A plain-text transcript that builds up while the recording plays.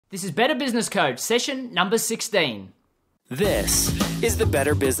This is Better Business Coach, session number 16. This is the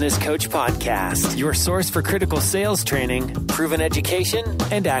Better Business Coach Podcast, your source for critical sales training, proven education,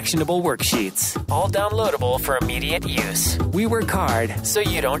 and actionable worksheets. All downloadable for immediate use. We work hard so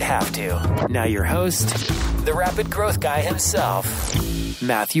you don't have to. Now your host, the rapid growth guy himself,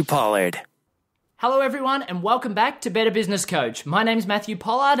 Matthew Pollard. Hello everyone and welcome back to Better Business Coach. My name's Matthew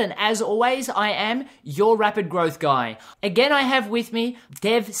Pollard and as always I am your rapid growth guy. Again I have with me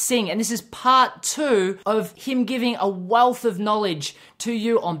Dev Singh and this is part 2 of him giving a wealth of knowledge to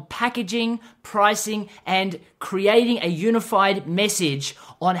you on packaging, pricing and creating a unified message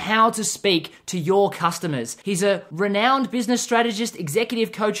on how to speak to your customers. He's a renowned business strategist,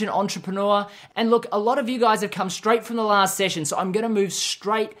 executive coach and entrepreneur. And look, a lot of you guys have come straight from the last session so I'm going to move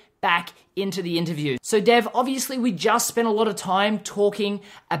straight back into the interview. So Dev, obviously we just spent a lot of time talking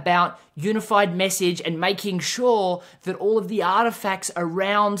about unified message and making sure that all of the artifacts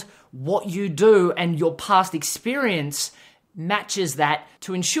around what you do and your past experience matches that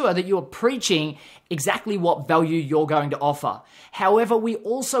to ensure that you're preaching exactly what value you're going to offer. However, we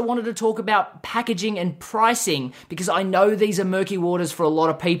also wanted to talk about packaging and pricing because I know these are murky waters for a lot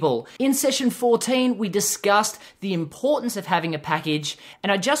of people. In session 14, we discussed the importance of having a package,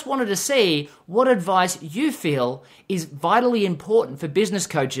 and I just wanted to see what advice you feel is vitally important for business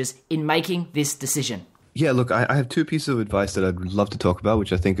coaches in making this decision. Yeah, look, I have 2 pieces of advice that I'd love to talk about,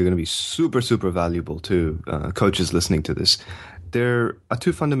 which I think are going to be super, super valuable to coaches listening to this. There are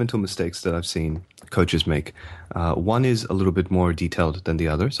 2 fundamental mistakes that I've seen coaches make. One is a little bit more detailed than the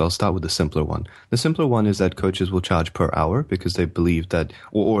other, so I'll start with the simpler one. The simpler one is that coaches will charge per hour because they believe that,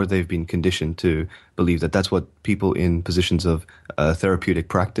 or they've been conditioned to believe that that's what people in positions of therapeutic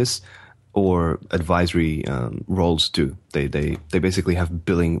practice or advisory roles do. They basically have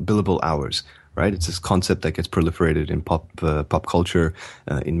billable hours. Right, it's this concept that gets proliferated in pop culture,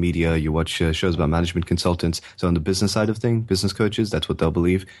 in media. You watch shows about management consultants. So on the business side of things, business coaches, that's what they'll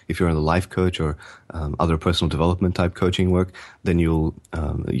believe. If you're in the life coach or other personal development type coaching work, then you'll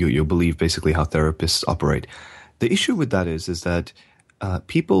believe basically how therapists operate. The issue with that is that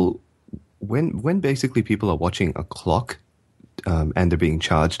people, when basically people are watching a clock and they're being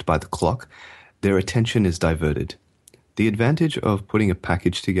charged by the clock, their attention is diverted. The advantage of putting a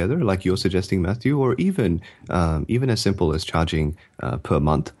package together, like you're suggesting, Matthew, or even as simple as charging per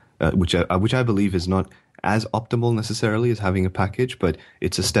month, which I believe is not as optimal necessarily as having a package, but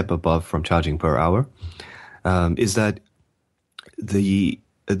it's a step above from charging per hour, is that the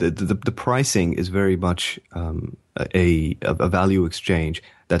pricing is very much a value exchange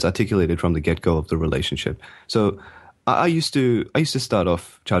that's articulated from the get-go of the relationship. So I used to start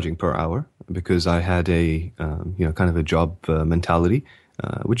off charging per hour because I had a kind of a job mentality,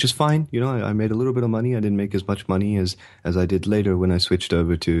 which is fine. I made a little bit of money. I didn't make as much money as I did later when I switched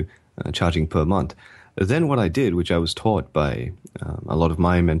over to charging per month. Then what I did, which I was taught by a lot of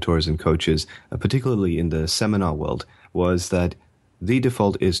my mentors and coaches, particularly in the seminar world, was that the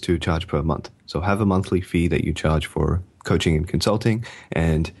default is to charge per month. So have a monthly fee that you charge for coaching and consulting,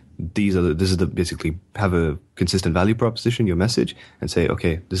 and basically have a consistent value proposition, your message, and say,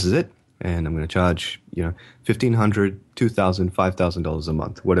 okay, this is it, and I'm going to charge $1,500, $2,000, $5,000 a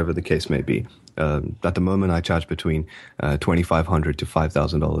month, whatever the case may be. At the moment, I charge between $2,500 to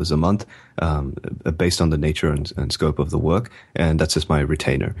 $5,000 a month, based on the nature and scope of the work, and that's just my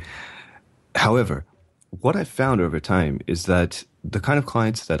retainer. However, what I found over time is that the kind of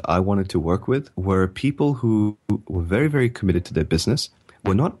clients that I wanted to work with were people who were very, very committed to their business,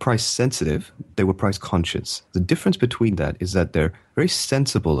 were not price sensitive, they were price conscious. The difference between that is that they're very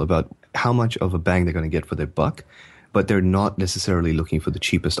sensible about how much of a bang they're going to get for their buck, but they're not necessarily looking for the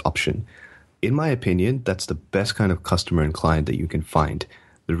cheapest option. In my opinion, that's the best kind of customer and client that you can find.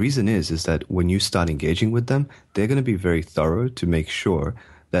 The reason is that when you start engaging with them, they're going to be very thorough to make sure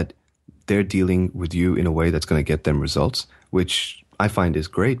that they're dealing with you in a way that's going to get them results, which I find is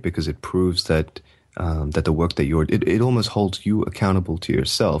great because it proves that the work that it almost holds you accountable to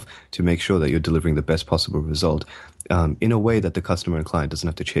yourself to make sure that you're delivering the best possible result in a way that the customer and client doesn't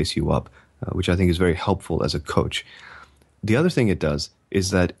have to chase you up, which I think is very helpful as a coach. The other thing it does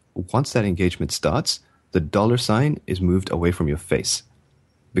is that once that engagement starts, the dollar sign is moved away from your face.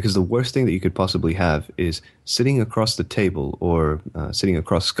 Because the worst thing that you could possibly have is sitting across the table or sitting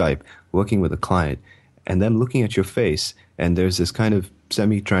across Skype, working with a client, and them looking at your face, and there's this kind of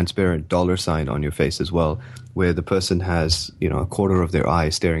semi-transparent dollar sign on your face as well, where the person has, a quarter of their eye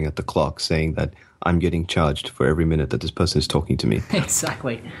staring at the clock saying that, I'm getting charged for every minute that this person is talking to me.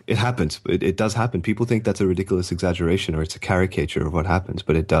 Exactly. It happens. It does happen. People think that's a ridiculous exaggeration or it's a caricature of what happens,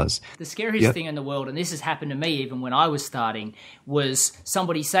 but it does. The scariest thing in the world, and this has happened to me even when I was starting, was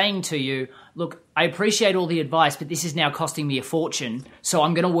somebody saying to you, look, I appreciate all the advice, but this is now costing me a fortune, so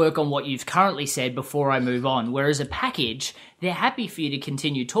I'm going to work on what you've currently said before I move on. Whereas a package, they're happy for you to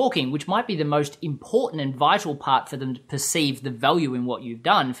continue talking, which might be the most important and vital part for them to perceive the value in what you've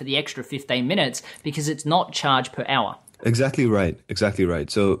done for the extra 15 minutes, because it's not charged per hour. Exactly right. Exactly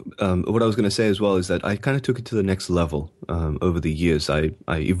right. So what I was going to say as well is that I kind of took it to the next level over the years. I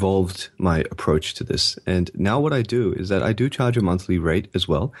evolved my approach to this. And now what I do is that I do charge a monthly rate as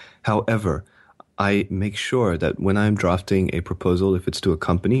well. However, I make sure that when I'm drafting a proposal, if it's to a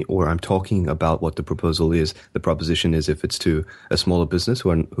company, or I'm talking about what the proposal is, the proposition is, if it's to a smaller business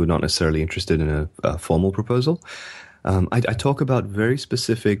who are not necessarily interested in a formal proposal, I talk about very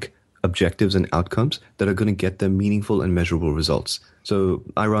specific objectives and outcomes that are going to get them meaningful and measurable results. So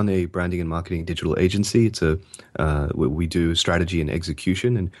I run a branding and marketing digital agency. We do strategy and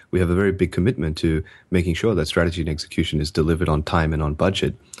execution, and we have a very big commitment to making sure that strategy and execution is delivered on time and on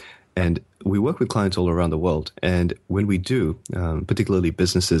budget. And we work with clients all around the world. And when we do, particularly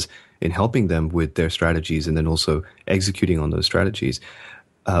businesses, in helping them with their strategies and then also executing on those strategies,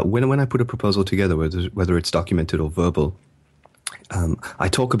 when I put a proposal together, whether it's documented or verbal, I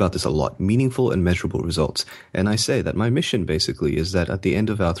talk about this a lot, meaningful and measurable results. And I say that my mission basically is that at the end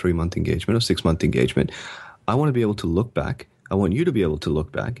of our 3-month engagement or 6-month engagement, I want to be able to look back. I want you to be able to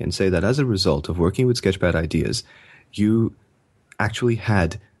look back and say that as a result of working with Sketchpad Ideas, you actually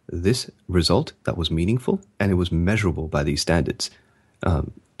had this result that was meaningful and it was measurable by these standards.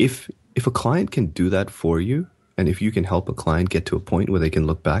 If a client can do that for you, and if you can help a client get to a point where they can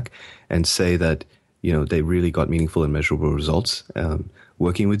look back and say that, you know, they really got meaningful and measurable results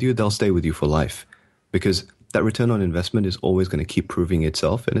working with you, they'll stay with you for life, because that return on investment is always going to keep proving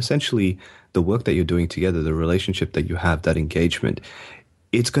itself. And essentially, the work that you're doing together, the relationship that you have, that engagement,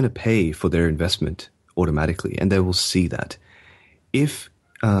 it's going to pay for their investment automatically, and they will see that. If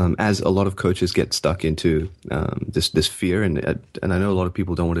as a lot of coaches get stuck into this fear, and I know a lot of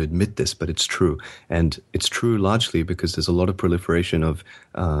people don't want to admit this, but it's true, and it's true largely because there's a lot of proliferation of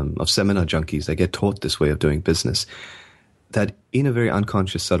seminar junkies that get taught this way of doing business, that in a very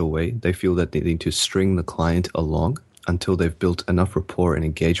unconscious, subtle way, they feel that they need to string the client along until they've built enough rapport and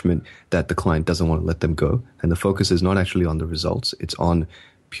engagement that the client doesn't want to let them go. And the focus is not actually on the results, it's on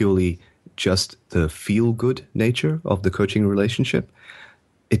purely just the feel-good nature of the coaching relationship.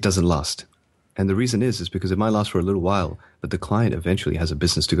 It doesn't last. And the reason is because it might last for a little while, but the client eventually has a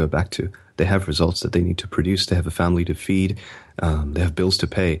business to go back to. They have results that they need to produce. They have a family to feed. They have bills to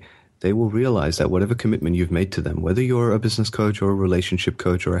pay. They will realize that whatever commitment you've made to them, whether you're a business coach or a relationship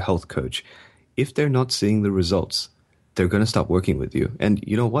coach or a health coach, if they're not seeing the results, they're going to stop working with you. And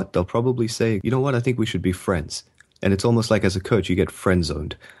you know what? They'll probably say, you know what? I think we should be friends. And it's almost like as a coach, you get friend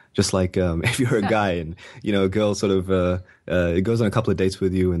zoned. Just like if you're a guy and, you know, a girl sort of goes on a couple of dates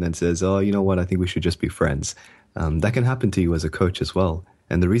with you and then says, oh, you know what, I think we should just be friends. That can happen to you as a coach as well.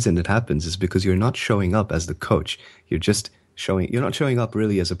 And the reason it happens is because you're not showing up as the coach. You're not showing up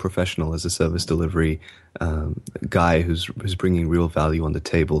really as a professional, as a service delivery guy who's bringing real value on the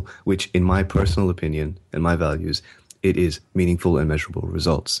table, which in my personal opinion and my values, it is meaningful and measurable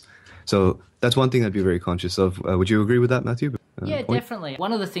results. So that's one thing I'd be very conscious of. Would you agree with that, Matthew? Yeah, definitely.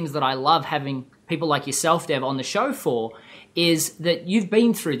 One of the things that I love having people like yourself, Dev, on the show for is that you've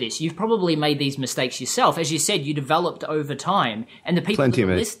been through this. You've probably made these mistakes yourself. As you said, you developed over time. And the people Plenty,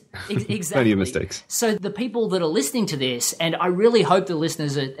 that are exactly. Plenty of mistakes. So the people that are listening to this, and I really hope the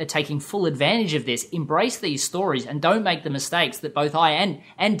listeners are taking full advantage of this, embrace these stories and don't make the mistakes that both I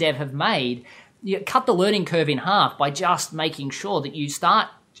and Dev have made. You cut the learning curve in half by just making sure that you start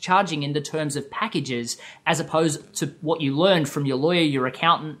charging in the terms of packages as opposed to what you learned from your lawyer, your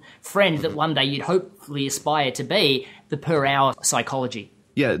accountant, friend that one day you'd hopefully aspire to be, the per hour psychology.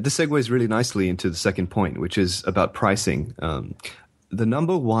 Yeah, this segues really nicely into the second point, which is about pricing. The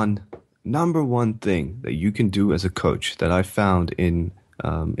number one thing that you can do as a coach that I found in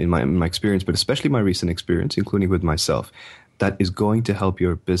my experience, but especially my recent experience, including with myself, that is going to help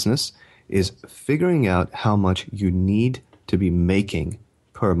your business is figuring out how much you need to be making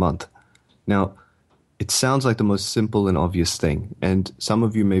per month. Now, it sounds like the most simple and obvious thing. And some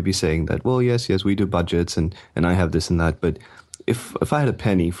of you may be saying that, well, yes, we do budgets and I have this and that. But if I had a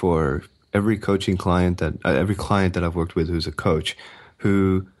penny for every coaching client every client that I've worked with who's a coach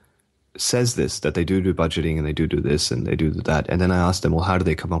who says this, that they do budgeting and they do this and they do that. And then I ask them, well, how do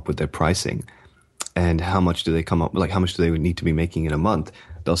they come up with their pricing? And how much do they come up, like how much do they need to be making in a month?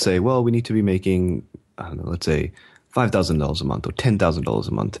 They'll say, well, we need to be making, I don't know, let's say $5,000 a month or $10,000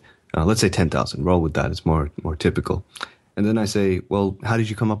 a month. Let's say 10,000. Roll with that. It's more typical. And then I say, well, how did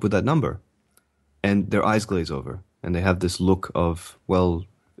you come up with that number? And their eyes glaze over, and they have this look of, well,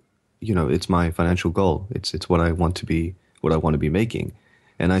 it's my financial goal. It's what I want to be making.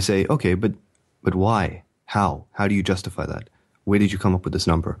 And I say, okay, but why? How? How do you justify that? Where did you come up with this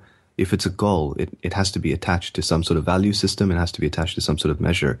number? If it's a goal, it has to be attached to some sort of value system. It has to be attached to some sort of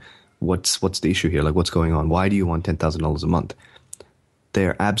measure. What's the issue here? Like, what's going on? Why do you want $10,000 a month?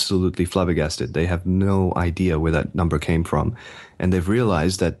 They're absolutely flabbergasted. They have no idea where that number came from. And they've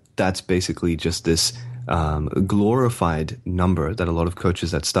realized that that's basically just this glorified number that a lot of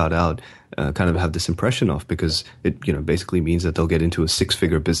coaches that start out kind of have this impression of, because it basically means that they'll get into a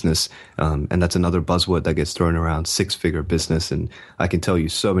six-figure business, and that's another buzzword that gets thrown around, six-figure business. And I can tell you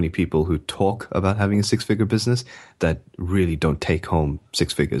so many people who talk about having a six-figure business that really don't take home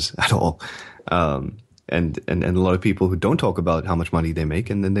six figures at all. And a lot of people who don't talk about how much money they make,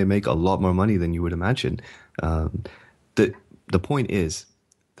 and then they make a lot more money than you would imagine. The point is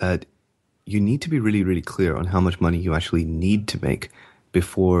that you need to be really, really clear on how much money you actually need to make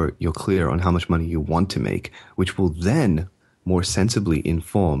before you're clear on how much money you want to make, which will then more sensibly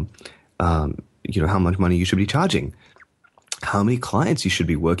inform, how much money you should be charging, how many clients you should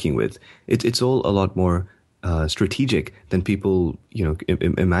be working with. It's all a lot more strategic than people,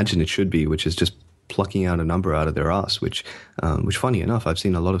 imagine it should be, which is just plucking out a number out of their ass, which funny enough, I've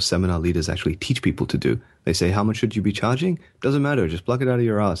seen a lot of seminar leaders actually teach people to do. They say, how much should you be charging? Doesn't matter. Just pluck it out of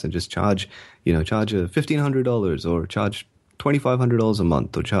your ass and just charge $1,500 or charge $2,500 a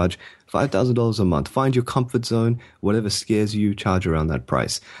month or charge $5,000 a month. Find your comfort zone, whatever scares you, charge around that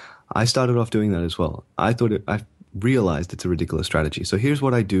price. I started off doing that as well. I realized it's a ridiculous strategy. So here's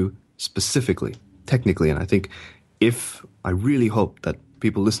what I do specifically, technically, and I think I really hope that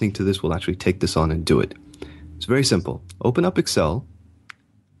people listening to this will actually take this on and do it. It's very simple. Open up Excel,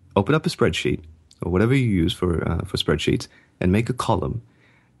 open up a spreadsheet, or whatever you use for spreadsheets, and make a column.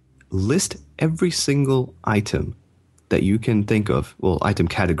 List every single item that you can think of, item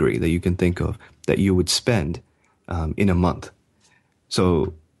category that you can think of that you would spend in a month.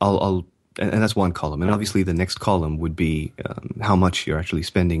 So and that's one column. And obviously the next column would be how much you're actually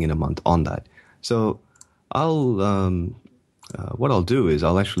spending in a month on that. So what I'll do is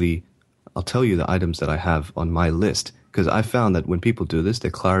I'll tell you the items that I have on my list, because I found that when people do this,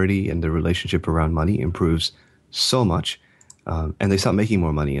 their clarity and their relationship around money improves so much, and they start making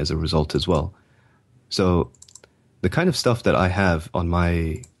more money as a result as well. So the kind of stuff that I have on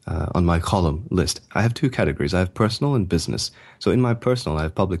my column list, I have two categories. I have personal and business. So in my personal, I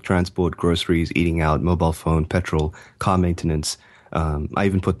have public transport, groceries, eating out, mobile phone, petrol, car maintenance. I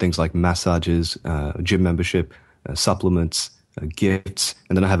even put things like massages, gym membership, supplements, gifts,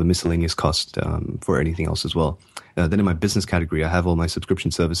 and then I have a miscellaneous cost for anything else as well. Then in my business category, I have all my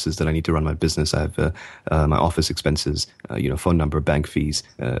subscription services that I need to run my business. I have my office expenses, phone number, bank fees,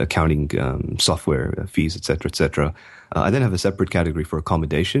 accounting, software fees, etc., etc. I then have a separate category for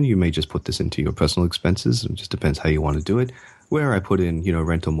accommodation. You may just put this into your personal expenses. It just depends how you want to do it. Where I put in,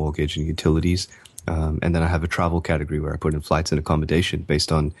 rental, mortgage, and utilities. And then I have a travel category where I put in flights and accommodation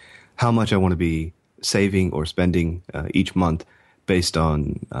based on how much I want to be saving or spending each month based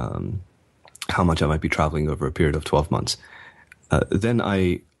on how much I might be traveling over a period of 12 months. Then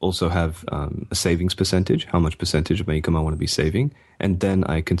I also have a savings percentage, how much percentage of my income I want to be saving. And then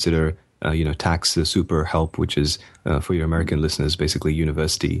I consider, tax super help, which is, for your American listeners, basically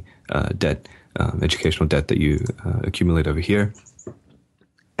university debt, educational debt that you accumulate over here.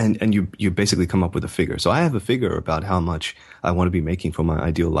 And you basically come up with a figure. So I have a figure about how much I want to be making for my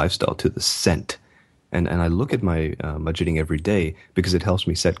ideal lifestyle to the cent. And I look at my budgeting every day because it helps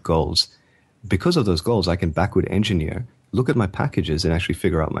me set goals. Because of those goals, I can backward engineer, look at my packages, and actually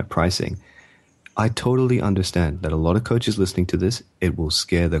figure out my pricing. I totally understand that a lot of coaches listening to this, it will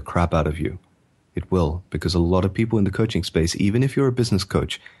scare the crap out of you. It will, because a lot of people in the coaching space, even if you're a business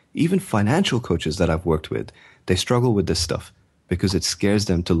coach, even financial coaches that I've worked with, they struggle with this stuff because it scares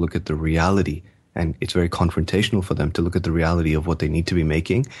them to look at the reality. And it's very confrontational for them to look at the reality of what they need to be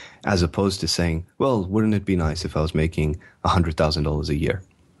making, as opposed to saying, well, wouldn't it be nice if I was making $100,000 a year?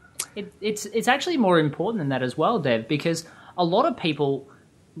 It's actually more important than that as well, Dev, because a lot of people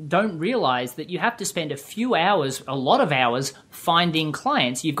don't realize that you have to spend a lot of hours finding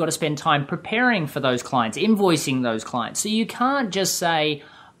clients. You've got to spend time preparing for those clients, invoicing those clients. So you can't just say,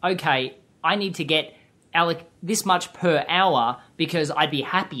 okay, I need to get this much per hour because I'd be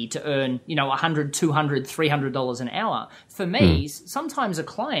happy to earn, $100, $200, $300 an hour. For me, sometimes a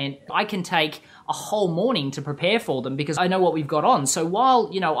client, I can take a whole morning to prepare for them because I know what we've got on. So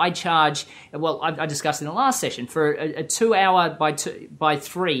while, I charge, I discussed in the last session for a 2 hour by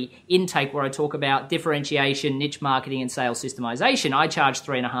 3 intake where I talk about differentiation, niche marketing, and sales systemization, I charge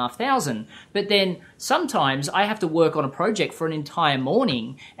 $3,500. But then sometimes I have to work on a project for an entire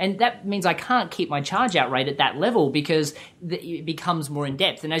morning, and that means I can't keep my charge out rate at that level because it becomes more in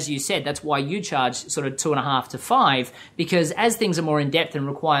depth. And as you said, that's why you charge sort of 2.5 to 5, because as things are more in depth and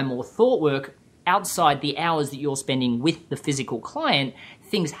require more thought work outside the hours that you're spending with the physical client,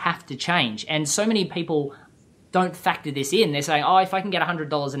 things have to change. And so many people don't factor this in. They're saying, if I can get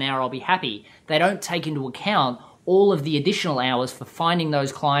 $100 an hour, I'll be happy. They don't take into account all of the additional hours for finding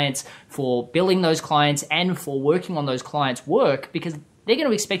those clients, for billing those clients, and for working on those clients' work, because they're going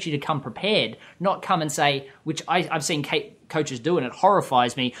to expect you to come prepared, not come and say, which I've seen coaches do, and it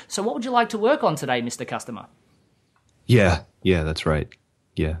horrifies me. So what would you like to work on today, Mr. Customer? Yeah, that's right.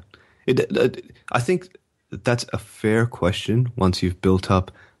 Yeah. I think that's a fair question once you've built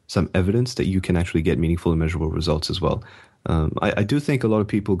up some evidence that you can actually get meaningful and measurable results as well. I do think a lot of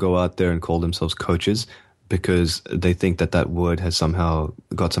people go out there and call themselves coaches because they think that word has somehow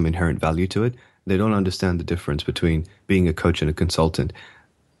got some inherent value to it. They don't understand the difference between being a coach and a consultant.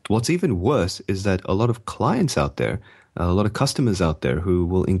 What's even worse is that a lot of clients out there, a lot of customers out there who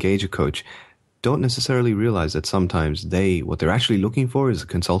will engage a coach don't necessarily realize that sometimes what they're actually looking for is a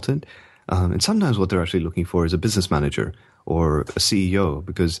consultant, and sometimes what they're actually looking for is a business manager or a CEO,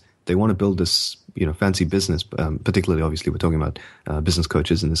 because they want to build this, fancy business. Particularly, obviously, we're talking about business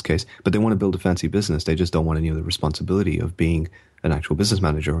coaches in this case, but they want to build a fancy business. They just don't want any of the responsibility of being an actual business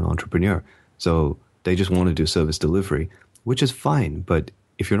manager or an entrepreneur. So they just want to do service delivery, which is fine. But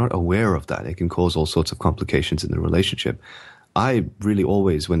if you're not aware of that, it can cause all sorts of complications in the relationship. I really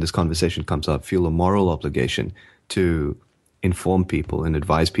always, when this conversation comes up, feel a moral obligation to inform people and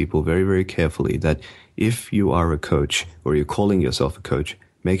advise people very, very carefully that if you are a coach or you're calling yourself a coach,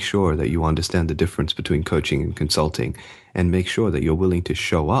 make sure that you understand the difference between coaching and consulting, and make sure that you're willing to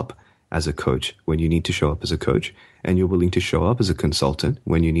show up as a coach when you need to show up as a coach, and you're willing to show up as a consultant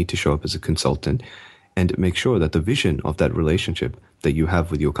when you need to show up as a consultant, and make sure that the vision of that relationship that you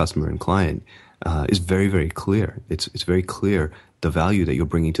have with your customer and client is very, very clear. It's very clear the value that you're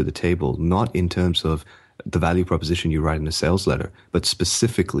bringing to the table, not in terms of the value proposition you write in a sales letter, but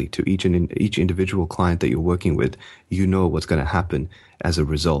specifically to each individual client that you're working with. You know what's going to happen as a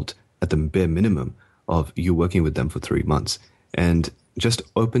result, at the bare minimum, of you working with them for 3 months. And just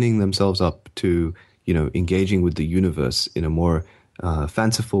opening themselves up to, engaging with the universe in a more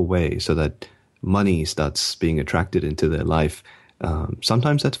fanciful way so that money starts being attracted into their life.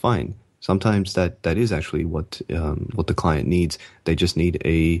 Sometimes that's fine. Sometimes that is actually what the client needs. They just need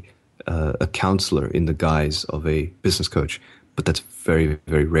a counselor in the guise of a business coach. But that's very,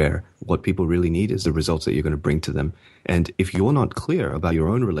 very rare. What people really need is the results that you're going to bring to them. And if you're not clear about your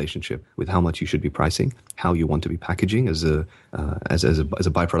own relationship with how much you should be pricing, how you want to be packaging as a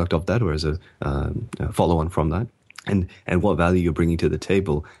byproduct of that, or as a follow-on from that, and what value you're bringing to the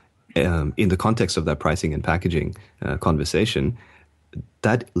table in the context of that pricing and packaging conversation,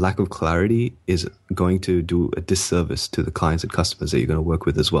 that lack of clarity is going to do a disservice to the clients and customers that you're going to work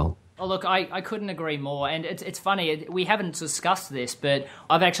with as well. Oh, look, I couldn't agree more. And it's funny, we haven't discussed this, but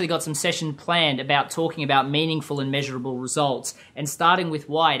I've actually got some session planned about talking about meaningful and measurable results, and starting with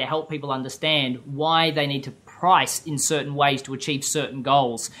why, to help people understand why they need to price in certain ways to achieve certain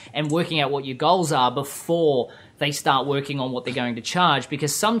goals, and working out what your goals are before they start working on what they're going to charge,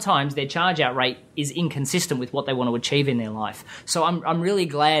 because sometimes their charge out rate is inconsistent with what they want to achieve in their life. So I'm really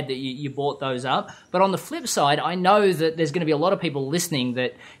glad that you brought those up. But on the flip side, I know that there's going to be a lot of people listening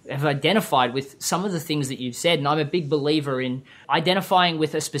that have identified with some of the things that you've said, and I'm a big believer in identifying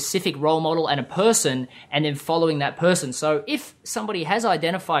with a specific role model and a person and then following that person. So if somebody has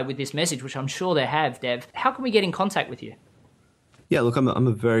identified with this message, which I'm sure they have, Dev, how can we get in contact with you? Yeah, look, I'm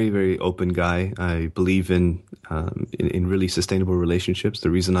a very, very open guy. I believe in really sustainable relationships. The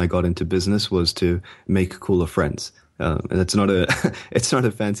reason I got into business was to make cooler friends, and it's not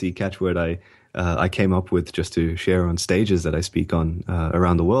a fancy catchword I came up with just to share on stages that I speak on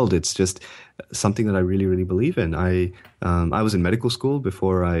around the world. It's just something that I really, really believe in. I was in medical school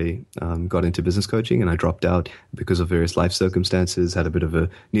before I got into business coaching, and I dropped out because of various life circumstances. Had a bit of a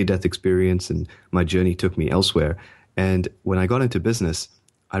near-death experience, and my journey took me elsewhere. And when I got into business,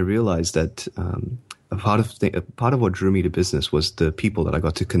 I realized that a part of what drew me to business was the people that I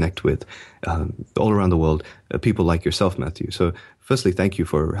got to connect with all around the world, people like yourself, Matthew. So firstly, thank you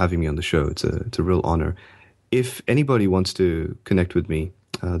for having me on the show. It's a real honor. if anybody wants to connect with me,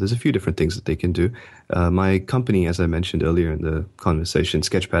 there's a few different things that they can do. My company, as I mentioned earlier in the conversation,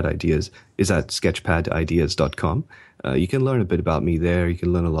 Sketchpad Ideas, is at sketchpadideas.com. You can learn a bit about me there. You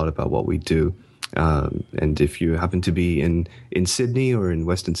can learn a lot about what we do. And if you happen to be in Sydney or in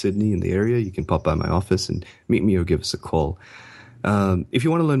Western Sydney in the area, you can pop by my office and meet me or give us a call. If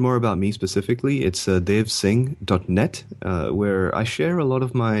you want to learn more about me specifically, it's devsingh.net, where I share a lot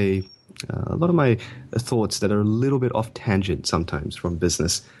of my thoughts that are a little bit off tangent sometimes from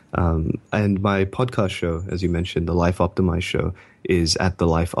business. And my podcast show, as you mentioned, the Life Optimized Show, is at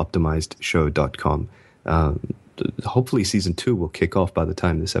thelifeoptimizedshow.com. Hopefully season 2 will kick off by the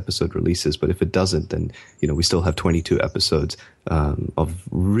time this episode releases. But if it doesn't, then, we still have 22 episodes of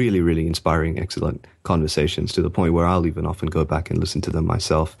really, really inspiring, excellent conversations, to the point where I'll even often go back and listen to them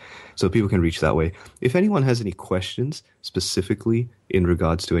myself. So people can reach that way. If anyone has any questions specifically in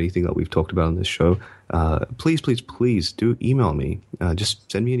regards to anything that we've talked about on this show, please do email me.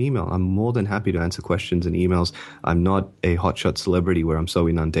 Just send me an email. I'm more than happy to answer questions and emails. I'm not a hotshot celebrity where I'm so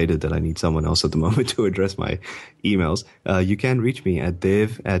inundated that I need someone else at the moment to address my emails. You can reach me at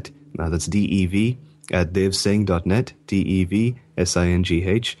dev that's DEV at devsingh.net,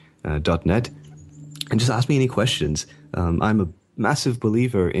 devsingh.net, and just ask me any questions. I'm a massive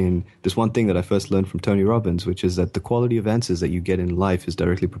believer in this one thing that I first learned from Tony Robbins, which is that the quality of answers that you get in life is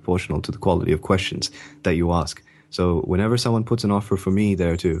directly proportional to the quality of questions that you ask. So whenever someone puts an offer for me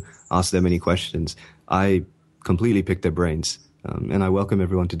there to ask them any questions, I completely pick their brains, and I welcome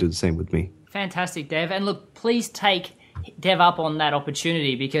everyone to do the same with me. Fantastic, Dev. And look, please take Dev up on that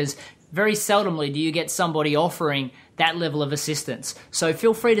opportunity, because very seldomly do you get somebody offering that level of assistance. So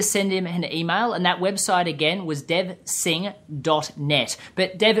feel free to send him an email, and that website again was devsingh.net.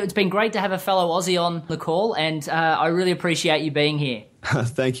 But Dev, it's been great to have a fellow Aussie on the call, and I really appreciate you being here.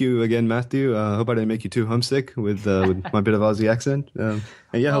 Thank you again, Matthew. I hope I didn't make you too homesick with my bit of Aussie accent. And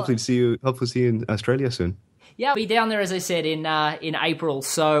yeah, hopefully see you in Australia soon. Yeah, I'll be down there, as I said, in April.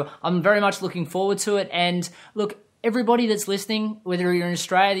 So I'm very much looking forward to it. And look, everybody that's listening, whether you're in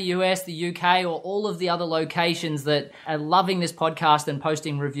Australia, the US, the UK, or all of the other locations that are loving this podcast and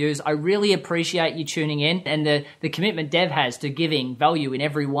posting reviews, I really appreciate you tuning in, and the commitment Dev has to giving value in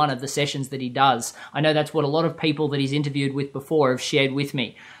every one of the sessions that he does. I know that's what a lot of people that he's interviewed with before have shared with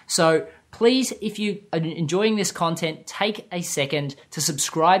me. So please, if you are enjoying this content, take a second to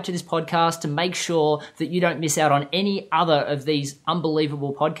subscribe to this podcast to make sure that you don't miss out on any other of these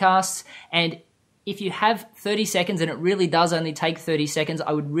unbelievable podcasts. And if you have 30 seconds, and it really does only take 30 seconds,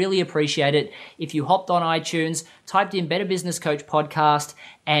 I would really appreciate it if you hopped on iTunes, typed in Better Business Coach Podcast,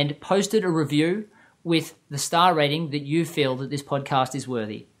 and posted a review with the star rating that you feel that this podcast is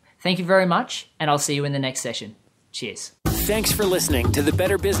worthy. Thank you very much, and I'll see you in the next session. Cheers. Thanks for listening to the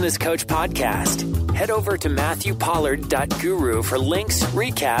Better Business Coach podcast. Head over to MatthewPollard.guru for links,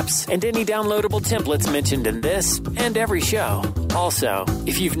 recaps, and any downloadable templates mentioned in this and every show. Also,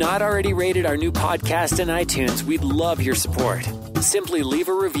 if you've not already rated our new podcast in iTunes, we'd love your support. Simply leave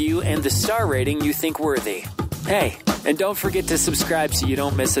a review and the star rating you think worthy. Hey, and don't forget to subscribe so you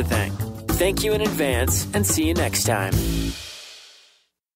don't miss a thing. Thank you in advance, and see you next time.